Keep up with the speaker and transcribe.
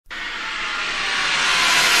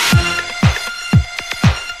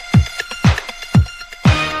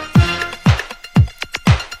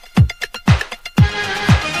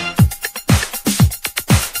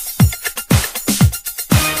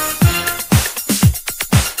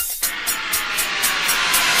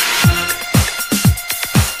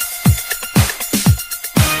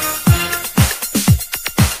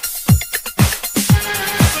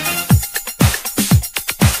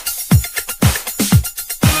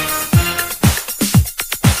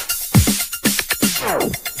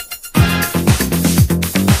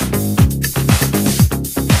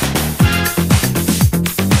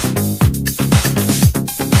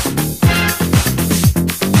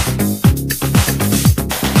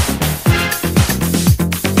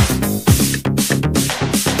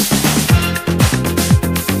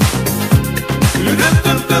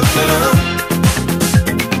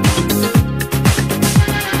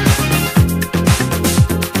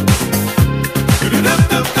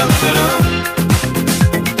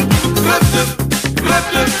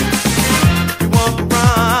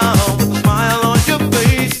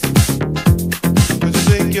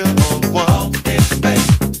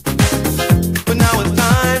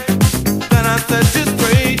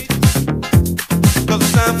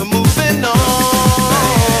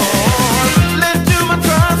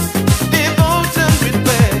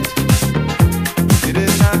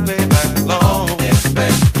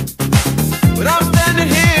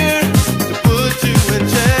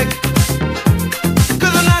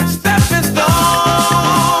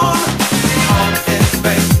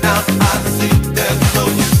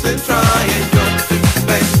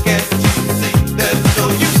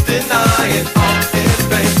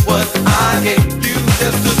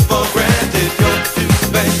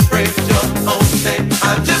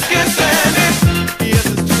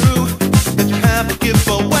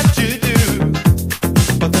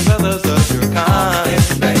others of your kind.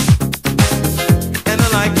 And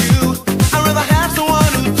unlike you, I'd rather have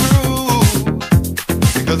someone who's true,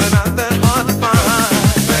 because they're not that hard to find.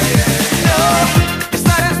 No, you're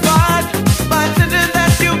satisfied by attention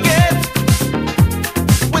that you get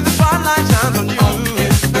when the spotlight shines on you.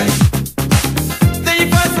 Then you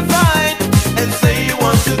fuss and fight and say you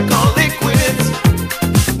want to call it quits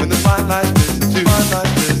when the spotlight visits you.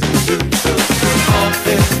 All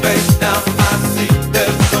this space now, I see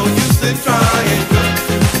there's no use in trying to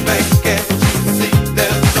make it. You see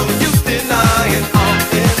there's no use denying. All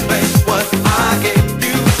this space, what I gave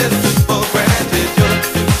you just took for granted. Your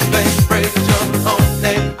space breaks your own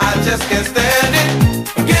name. I just can't stand it.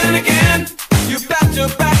 Again and again, you pat your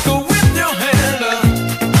back with your hand.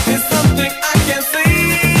 It's something I can't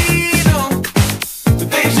see. No, the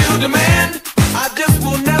things you demand, I just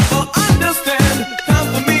will never understand. Time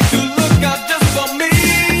for me to look out just for me.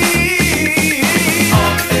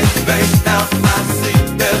 All this space now, I see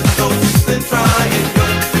there's no use in trying.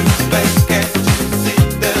 Your space, can't you see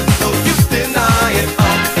there's no use denying.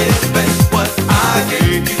 All this space, what I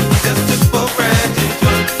gave you just took for granted.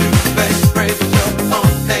 Your space breaks your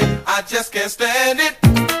own name. I just can't stand it.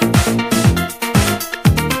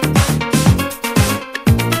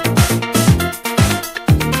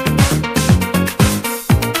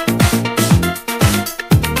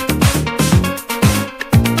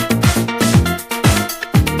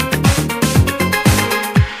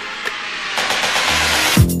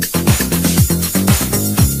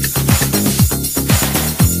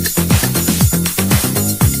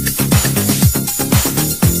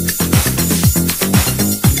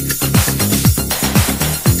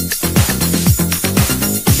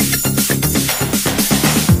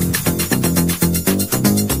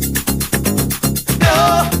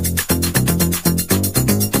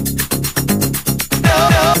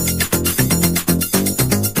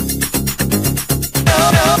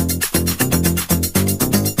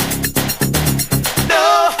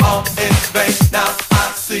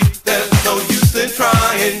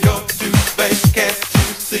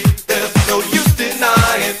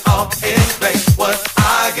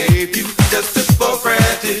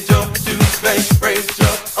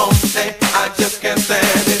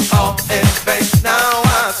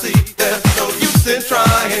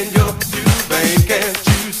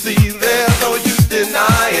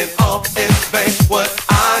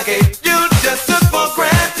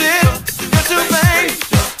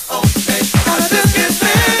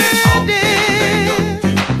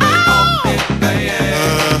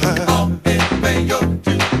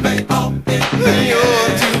 Hey,